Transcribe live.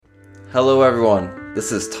Hello everyone,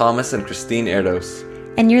 this is Thomas and Christine Erdos.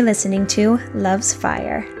 And you're listening to Love's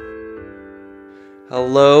Fire.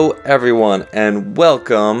 Hello everyone, and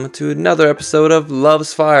welcome to another episode of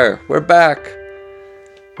Love's Fire. We're back.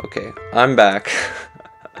 Okay, I'm back.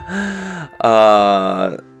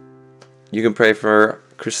 You can pray for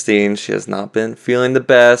Christine. She has not been feeling the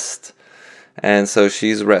best, and so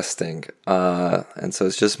she's resting. And so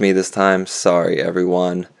it's just me this time. Sorry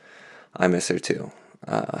everyone. I miss her too.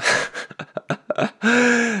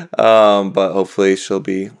 But hopefully she'll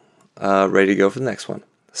be ready to go for the next one.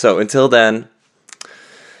 So until then,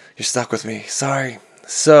 you're stuck with me. Sorry.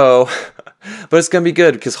 So, but it's gonna be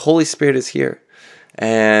good because Holy Spirit is here,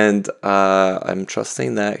 and I'm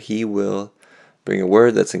trusting that He will bring a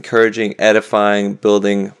word that's encouraging, edifying,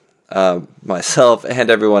 building myself and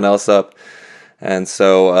everyone else up. And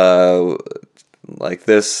so, like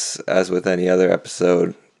this, as with any other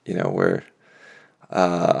episode, where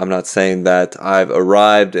I'm not saying that I've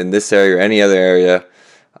arrived in this area or any other area,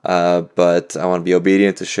 but I want to be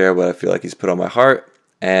obedient to share what I feel like He's put on my heart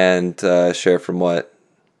and share from what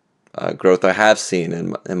growth I have seen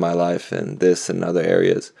in my life in this and other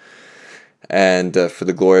areas, and for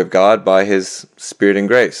the glory of God by His Spirit and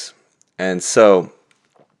grace. And so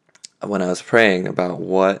when I was praying about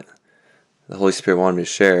what the Holy Spirit wanted me to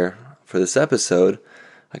share for this episode,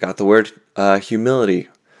 I got the word humility,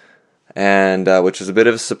 and which was a bit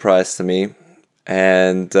of a surprise to me.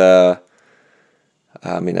 And I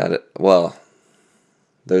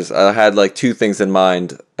had like two things in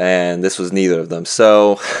mind, and this was neither of them.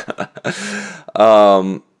 So, but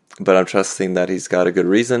I'm trusting that He's got a good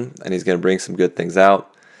reason, and He's going to bring some good things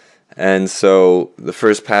out. And so the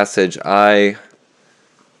first passage I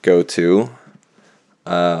go to,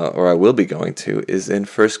 or I will be going to, is in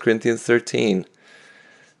 1 Corinthians 13.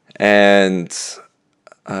 And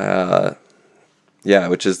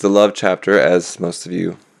which is the love chapter, as most of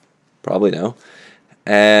you probably know.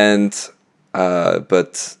 And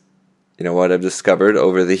but what I've discovered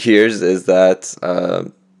over the years is that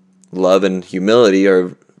love and humility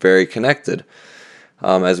are very connected,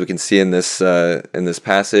 as we can see in this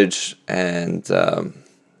passage. And let's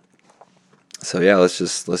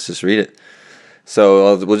just read it.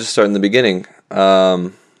 So we'll just start in the beginning.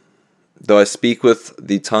 Though I speak with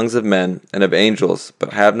the tongues of men and of angels,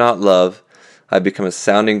 but have not love, I become a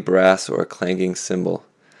sounding brass or a clanging cymbal.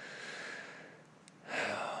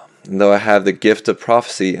 And though I have the gift of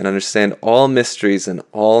prophecy and understand all mysteries and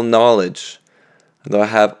all knowledge, and though I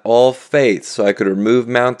have all faith so I could remove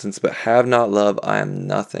mountains, but have not love, I am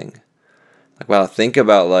nothing. Wow, think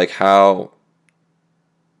about how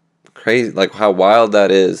crazy, how wild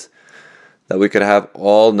that is, that we could have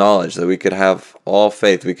all knowledge, that we could have all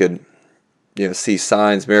faith, we could see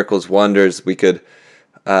signs, miracles, wonders. We could,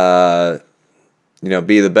 be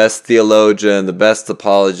the best theologian, the best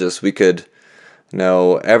apologist. We could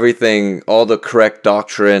know everything, all the correct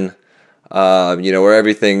doctrine, or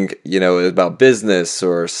everything, is about business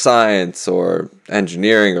or science or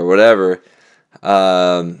engineering or whatever.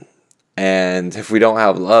 And if we don't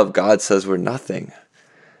have love, God says we're nothing.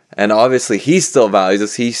 And obviously He still values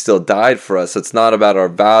us. He still died for us. It's not about our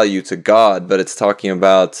value to God, but it's talking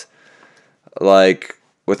about,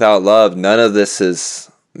 without love, none of this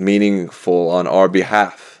is meaningful on our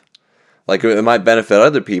behalf. It might benefit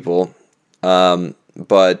other people,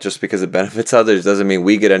 but just because it benefits others doesn't mean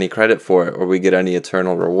we get any credit for it or we get any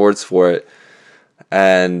eternal rewards for it.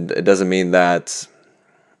 And it doesn't mean that,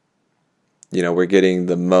 we're giving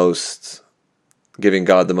God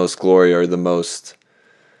the most glory or the most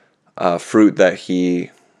fruit that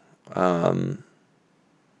He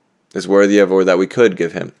is worthy of, or that we could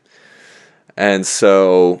give Him. And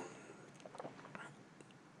so,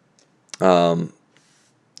 it's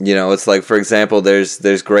for example,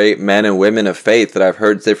 there's great men and women of faith that I've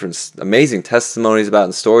heard different amazing testimonies about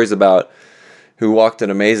and stories about, who walked in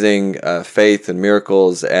amazing faith and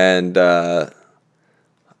miracles, and and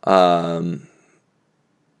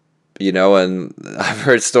I've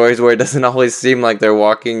heard stories where it doesn't always seem like they're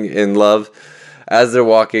walking in love as they're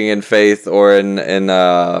walking in faith, or in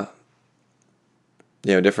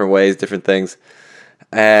different ways, different things.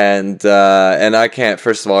 And I can't,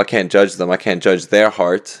 first of all, I can't judge them. I can't judge their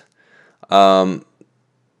heart. But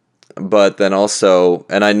then also,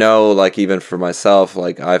 and I know, even for myself,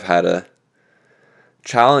 I've had a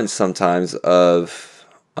challenge sometimes of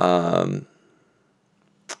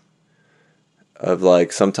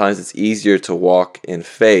sometimes it's easier to walk in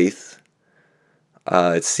faith.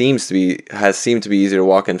 Has seemed to be easier to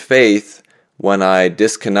walk in faith when I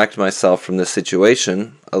disconnect myself from the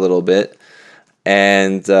situation a little bit,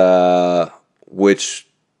 and which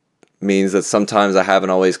means that sometimes I haven't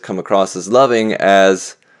always come across as loving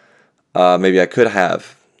as maybe I could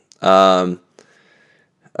have. But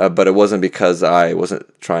it wasn't because I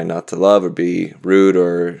wasn't trying not to love or be rude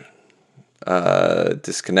or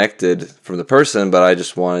disconnected from the person, but I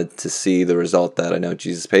just wanted to see the result that I know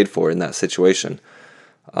Jesus paid for in that situation,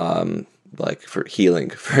 like for healing,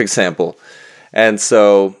 for example. And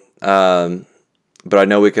so, but I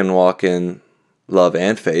know we can walk in love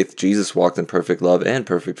and faith. Jesus walked in perfect love and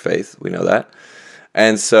perfect faith. We know that.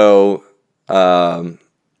 And so, and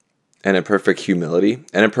in perfect humility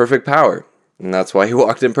and in perfect power. And that's why he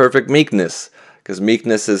walked in perfect meekness, because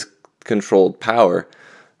meekness is controlled power.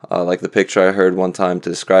 Like the picture I heard one time to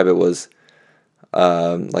describe it was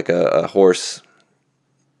like a horse,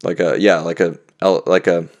 like a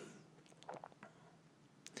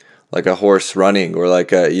horse running, or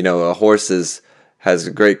like a horse has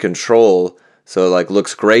great control, so it like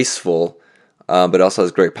looks graceful, but also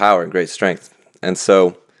has great power and great strength. And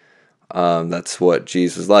so that's what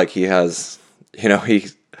Jesus was like. He has,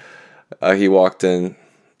 he walked in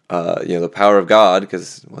the power of God,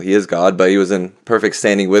 because he is God, but he was in perfect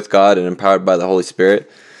standing with God and empowered by the Holy Spirit,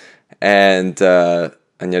 and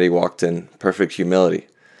yet he walked in perfect humility.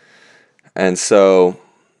 And so,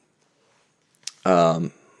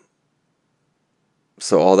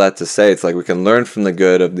 so all that to say, it's like we can learn from the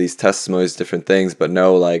good of these testimonies, different things, but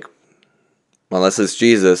know, like, unless it's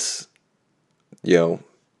Jesus,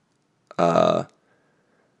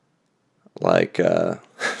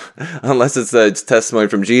 unless it's a testimony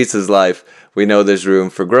from Jesus' life, we know there's room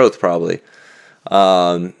for growth, probably.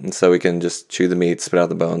 And so we can just chew the meat, spit out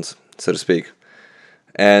the bones, so to speak.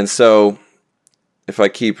 And so, if I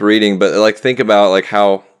keep reading, but like think about like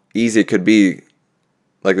how easy it could be,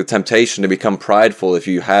 like the temptation to become prideful if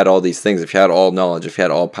you had all these things, if you had all knowledge, if you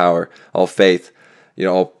had all power, all faith,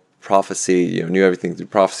 all prophecy, knew everything through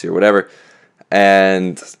prophecy or whatever,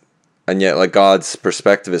 and yet like God's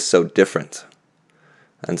perspective is so different.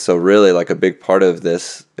 And so really like a big part of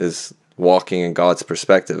this is walking in God's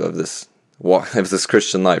perspective of this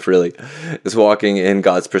Christian life, really, is walking in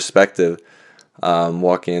God's perspective,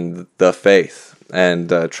 walking in the faith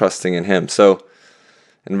and trusting in Him. So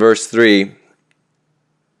in verse 3,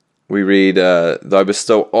 we read, though I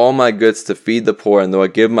bestow all my goods to feed the poor, and though I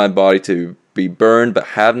give my body to be burned, but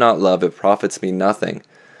have not love, it profits me nothing.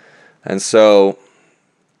 And so,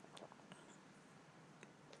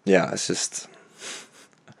 yeah, it's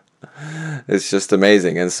just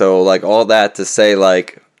amazing. And so, like, all that to say,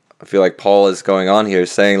 like, I feel like Paul is going on here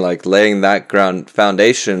saying, like, laying that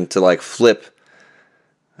foundation to, like, flip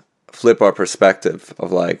our perspective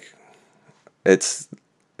of, like, it's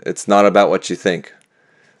not about what you think.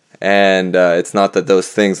 And it's not that those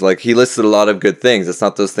things, like, he listed a lot of good things. It's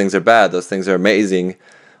not those things are bad. Those things are amazing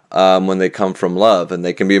when they come from love. And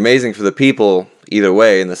they can be amazing for the people either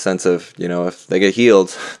way, in the sense of, if they get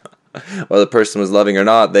healed, whether the person was loving or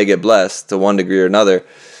not, they get blessed to one degree or another.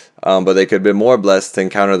 But they could be more blessed to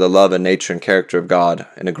encounter the love and nature and character of God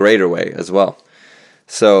in a greater way as well.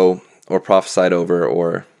 So, or prophesied over,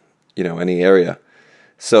 or, any area.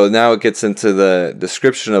 So now it gets into the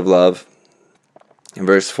description of love in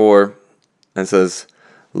verse 4, and says,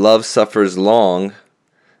 love suffers long,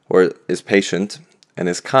 or is patient, and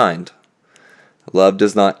is kind. Love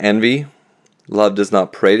does not envy. Love does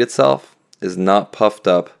not parade itself, is not puffed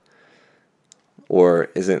up, or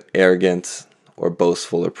isn't arrogant, or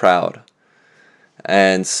boastful, or proud.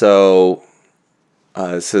 And so,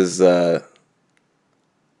 this is,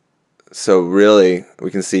 so really, we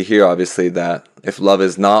can see here, obviously, that if love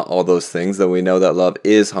is not all those things, then we know that love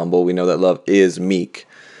is humble, we know that love is meek.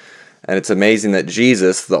 And it's amazing that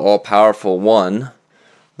Jesus, the all-powerful one,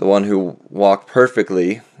 the one who walked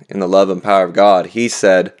perfectly in the love and power of God, he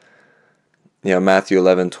said, Matthew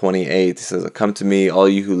 11:28, he says, come to me, all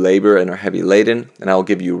you who labor and are heavy laden, and I will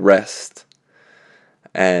give you rest.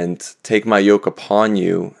 And take my yoke upon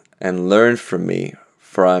you and learn from me,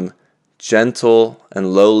 for I'm gentle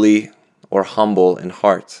and lowly, or humble in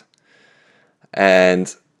heart.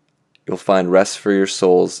 And you'll find rest for your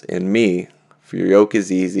souls in me, for my yoke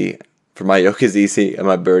is easy and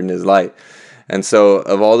my burden is light. And so,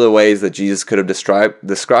 of all the ways that Jesus could have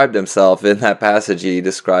described himself in that passage, he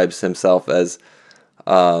describes himself as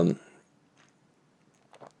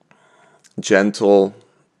gentle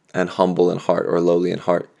and humble in heart, or lowly in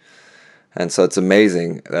heart. And so it's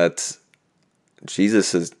amazing that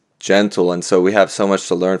Jesus is gentle, and so we have so much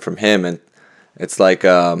to learn from him. And it's like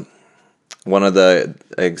one of the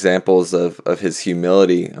examples of his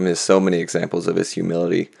humility. I mean, there's so many examples of his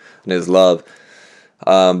humility and his love.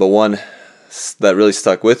 But one that really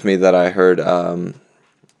stuck with me that I heard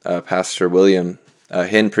Pastor William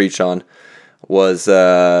Hinn preach on was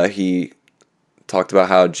he talked about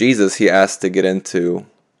how Jesus, he asked to get into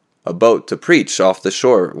a boat to preach off the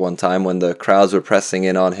shore one time when the crowds were pressing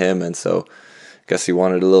in on him, and so I guess he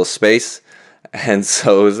wanted a little space, and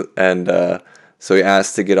so he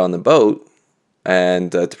asked to get on the boat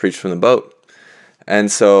and to preach from the boat.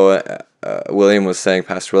 And so Pastor William was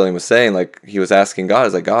saying, like, he was asking God,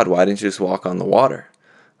 is like, God, why didn't you just walk on the water?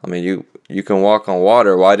 I mean, you can walk on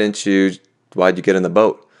water. Why'd you get in the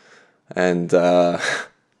boat? And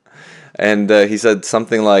he said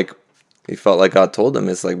something like, he felt like God told him,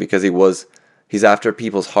 it's like, because he's after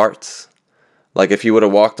people's hearts. Like, if he would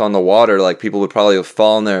have walked on the water, like, people would probably have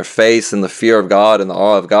fallen on their face in the fear of God and the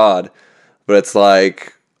awe of God. But it's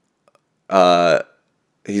like,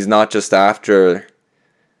 he's not just after,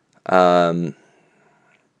 like,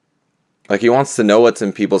 he wants to know what's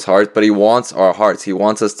in people's hearts, but he wants our hearts. He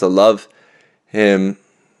wants us to love him.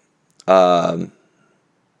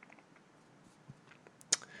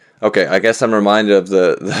 Okay, I guess I'm reminded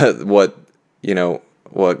of what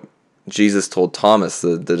Jesus told Thomas,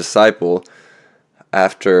 the disciple,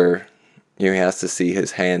 after he has to see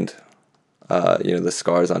his hand, the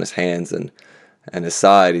scars on his hands and his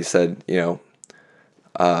side. He said, you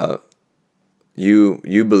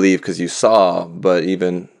believe because you saw, but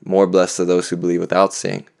even more blessed are those who believe without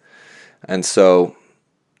seeing. And so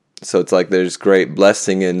it's like there's great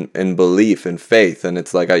blessing in belief and faith, and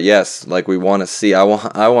it's like, yes, like we want to see. I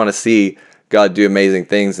want to see God do amazing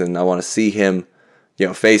things, and I want to see Him,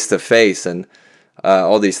 face to face, and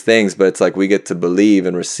all these things. But it's like we get to believe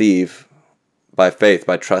and receive by faith,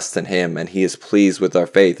 by trust in Him, and He is pleased with our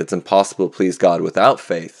faith. It's impossible to please God without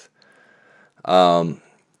faith,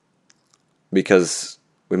 because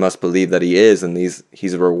we must believe that He is, and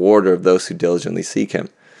He's a rewarder of those who diligently seek Him.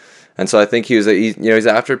 And so I think he's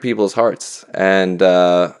after people's hearts, and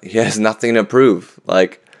he has nothing to prove.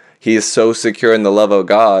 Like, he is so secure in the love of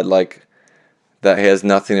God, like, that he has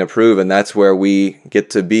nothing to prove, and that's where we get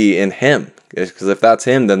to be in Him. Because if that's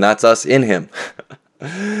Him, then that's us in Him.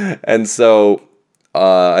 And so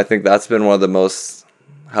I think that's been one of the most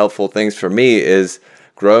helpful things for me, is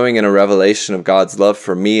growing in a revelation of God's love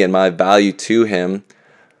for me and my value to Him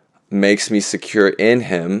makes me secure in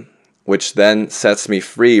Him, which then sets me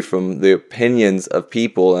free from the opinions of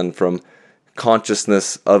people and from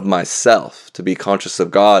consciousness of myself, to be conscious of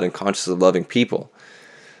God and conscious of loving people.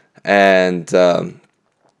 And so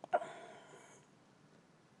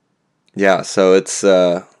it's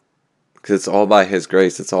because it's all by His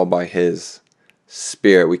grace, it's all by His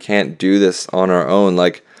Spirit. We can't do this on our own.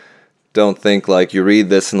 Like, don't think like you read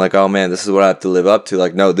this and like, oh man, this is what I have to live up to.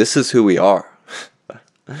 Like, no, this is who we are.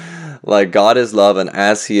 Like, God is love, and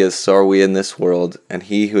as He is, so are we in this world, and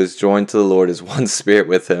he who is joined to the Lord is one spirit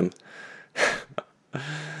with Him.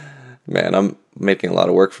 Man, I'm making a lot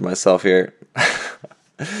of work for myself here.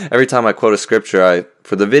 Every time I quote a scripture,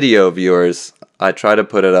 for the video viewers, I try to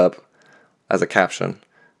put it up as a caption.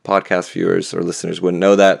 Podcast viewers or listeners wouldn't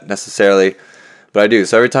know that necessarily, but I do.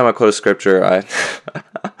 So every time I quote a scripture, I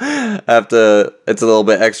have to, it's a little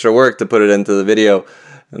bit extra work to put it into the video.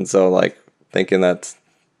 And so, like, thinking that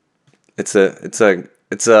it's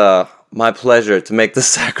my pleasure to make the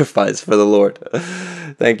sacrifice for the Lord.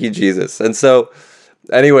 Thank you, Jesus. And so,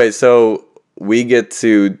 anyway, so we get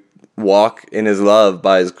to walk in His love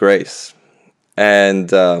by His grace.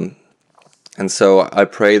 And so I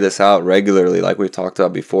pray this out regularly, like we've talked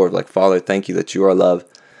about before. Like, Father, thank you that you are love,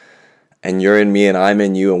 and you're in me, and I'm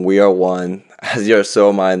in you, and we are one. As you are, so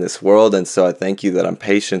am I in this world. And so I thank you that I'm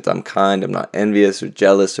patient, I'm kind, I'm not envious or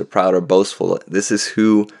jealous or proud or boastful. This is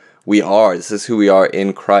who we are. This is who we are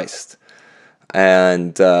in Christ.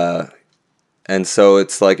 And so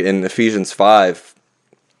it's like in Ephesians 5,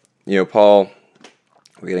 Paul,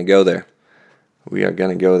 we're going to go there. We are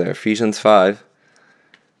going to go there. Ephesians 5,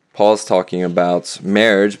 Paul's talking about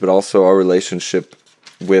marriage, but also our relationship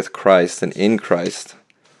with Christ and in Christ.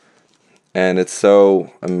 And it's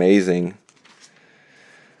so amazing.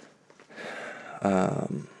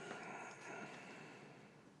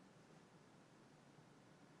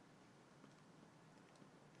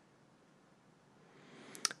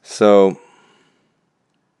 So I'm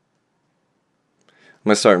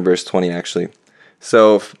going to start in verse 20, actually.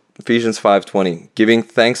 So Ephesians 5:20, giving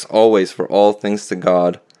thanks always for all things to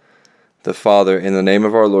God, the Father, in the name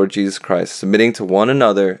of our Lord Jesus Christ, submitting to one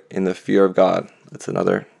another in the fear of God. That's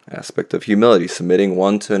another aspect of humility, submitting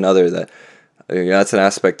one to another. That's an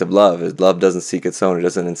aspect of love. Love doesn't seek its own. It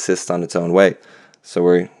doesn't insist on its own way.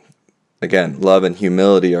 So love and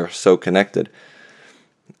humility are so connected.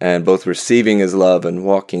 And both receiving His love and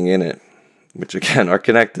walking in it, which again are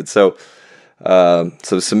connected. So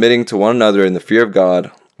So submitting to one another in the fear of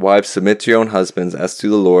God, wives, submit to your own husbands as to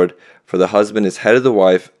the Lord, for the husband is head of the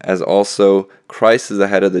wife, as also Christ is the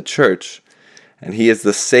head of the church, and he is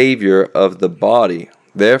the Savior of the body.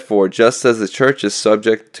 Therefore, just as the church is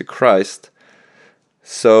subject to Christ,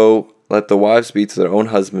 so let the wives be to their own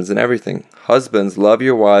husbands in everything. Husbands, love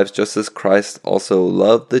your wives just as Christ also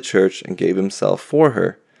loved the church and gave himself for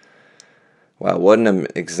her. Wow, what an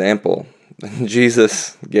example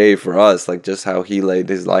Jesus gave for us, like just how he laid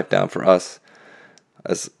his life down for us.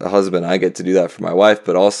 As a husband, I get to do that for my wife,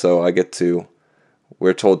 but also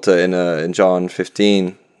we're told to in John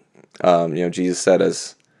 15, Jesus said,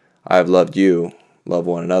 as I have loved you, love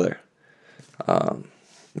one another,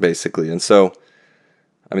 basically. And so,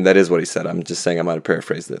 I mean, that is what he said. I'm just saying I might have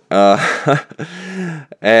paraphrased it.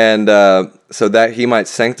 So that he might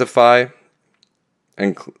sanctify,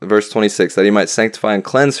 and verse 26, that he might sanctify and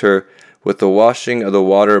cleanse her with the washing of the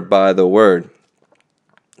water by the word.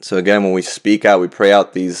 So again, when we speak out, we pray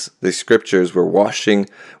out these scriptures, we're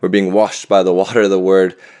being washed by the water of the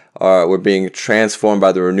word, we're being transformed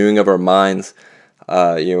by the renewing of our minds.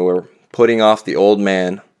 We're putting off the old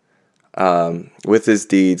man with his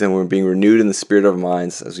deeds, and we're being renewed in the spirit of our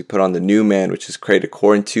minds as we put on the new man, which is created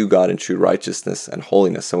according to God in true righteousness and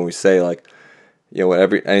holiness. So when we say, like,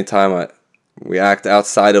 anytime we act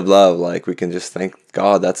outside of love, like, we can just thank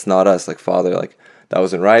God, that's not us. Like, Father, like, that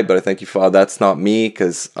wasn't right, but I thank you, Father, that's not me,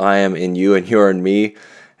 because I am in you and you're in me,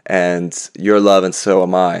 and your love, and so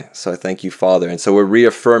am I. So I thank you, Father. And so we're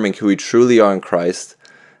reaffirming who we truly are in Christ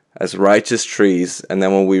as righteous trees. And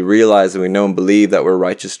then when we realize and we know and believe that we're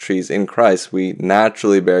righteous trees in Christ, we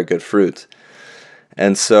naturally bear good fruit.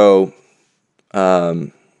 And so,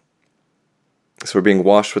 we're being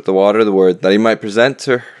washed with the water of the word, that he might present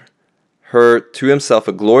to her to himself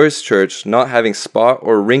a glorious church, not having spot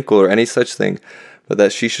or wrinkle or any such thing, but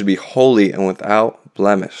that she should be holy and without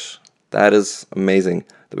blemish. That is amazing,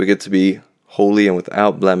 that we get to be holy and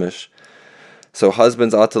without blemish. So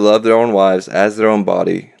husbands ought to love their own wives as their own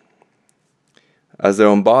body. As their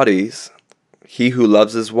own bodies, he who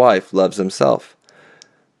loves his wife loves himself.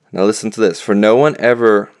 Now listen to this. For no one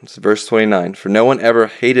ever, this is verse 29, for no one ever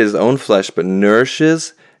hated his own flesh, but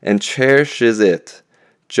nourishes and cherishes it,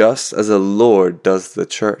 just as the Lord does the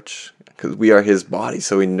church. Because we are his body,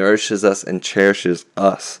 so he nourishes us and cherishes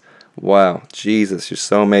us. Wow, Jesus, you're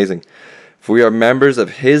so amazing. For we are members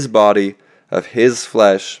of his body, of his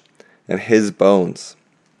flesh, and his bones.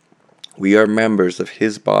 We are members of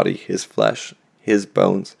his body, his flesh, his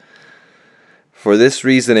bones. For this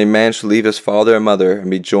reason a man shall leave his father and mother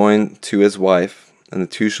and be joined to his wife, and the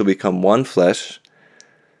two shall become one flesh.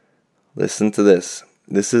 Listen to this.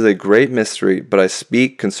 This is a great mystery, but I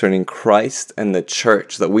speak concerning Christ and the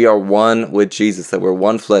church, that we are one with Jesus, that we're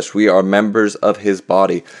one flesh. We are members of his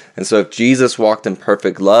body. And so if Jesus walked in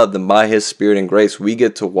perfect love, then by his Spirit and grace, we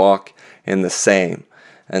get to walk in the same.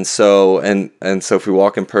 And so if we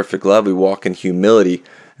walk in perfect love, we walk in humility.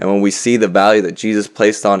 And when we see the value that Jesus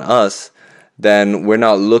placed on us, then we're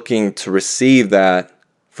not looking to receive that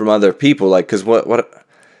from other people. Like, because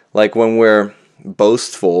like when we're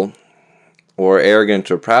boastful or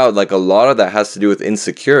arrogant or proud, like, a lot of that has to do with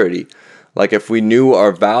insecurity. Like, if we knew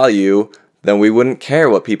our value, then we wouldn't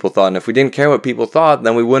care what people thought. And if we didn't care what people thought,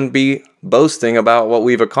 then we wouldn't be boasting about what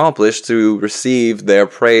we've accomplished to receive their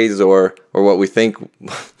praise or what we think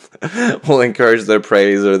will encourage their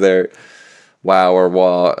praise or their wow or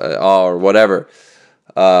awe or whatever.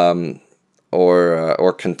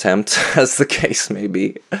 Or contempt, as the case may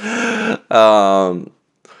be. But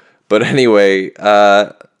anyway,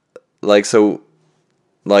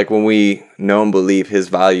 when we know and believe his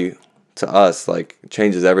value to us, like,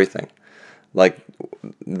 changes everything. Like,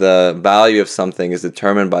 the value of something is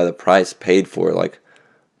determined by the price paid for it. Like,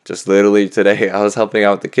 just literally today, I was helping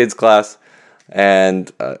out with the kids' class,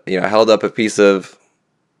 and I held up a piece of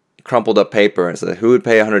crumpled up paper and said, "Who would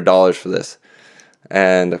pay $100 for this?"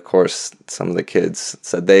 And of course, some of the kids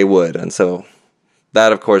said they would, and so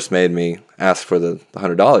that, of course, made me ask for the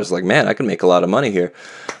 $100. Like, man, I can make a lot of money here.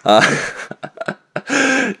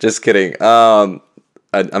 Just kidding.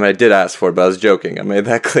 I did ask for it, but I was joking. I made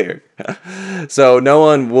that clear. So no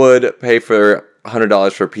one would pay for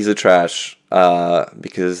 $100 for a piece of trash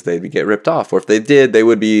because they'd get ripped off. Or if they did, they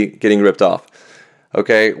would be getting ripped off.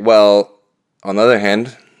 Okay, well, on the other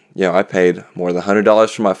hand, I paid more than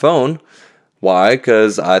 $100 for my phone. Why?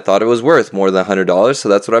 Because I thought it was worth more than $100, so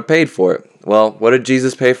that's what I paid for it. Well, what did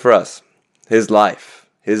Jesus pay for us? His life,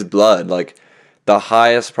 his blood, like the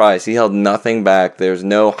highest price. He held nothing back. There's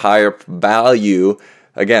no higher value.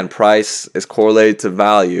 Again, price is correlated to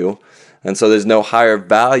value. And so there's no higher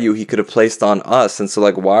value he could have placed on us. And so,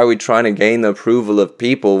 like, why are we trying to gain the approval of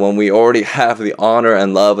people when we already have the honor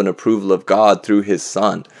and love and approval of God through his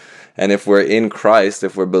Son? And if we're in Christ,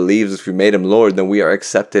 if we're believers, if we made him Lord, then we are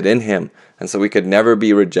accepted in him. And so we could never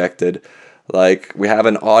be rejected. Like, we have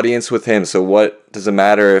an audience with him. So what does it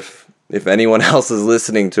matter if anyone else is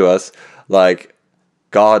listening to us? Like,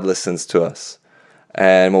 God listens to us.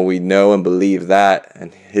 And when we know and believe that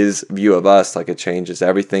and his view of us, like, it changes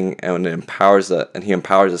everything, and it empowers us, and he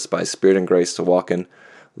empowers us by spirit and grace to walk in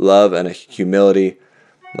love and a humility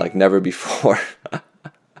like never before.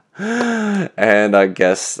 And I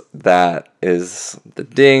guess that is the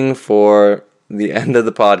ding for the end of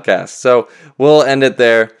the podcast. So we'll end it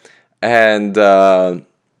there. And I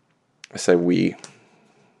say we,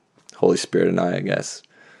 Holy Spirit and I guess.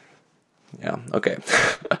 Yeah, okay.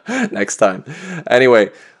 Next time.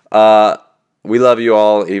 Anyway, we love you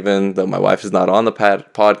all, even though my wife is not on the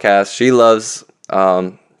podcast. She loves you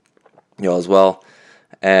all as well.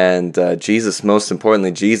 And Jesus, most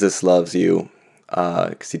importantly, Jesus loves you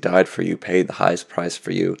because he died for you, paid the highest price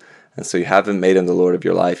for you. And so you haven't made him the Lord of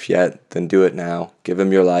your life yet, then do it now. Give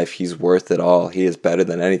him your life. He's worth it all. He is better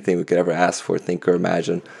than anything we could ever ask for, think, or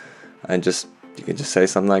imagine. And you can just say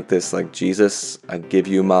something like this, like, Jesus, I give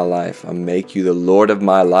you my life. I make you the Lord of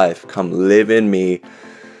my life. Come live in me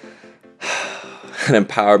and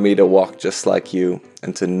empower me to walk just like you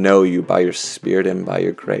and to know you by your Spirit and by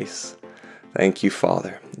your grace. Thank you,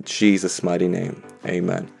 Father. In Jesus' mighty name,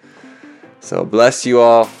 amen. So bless you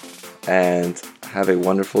all and have a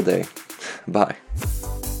wonderful day. Bye.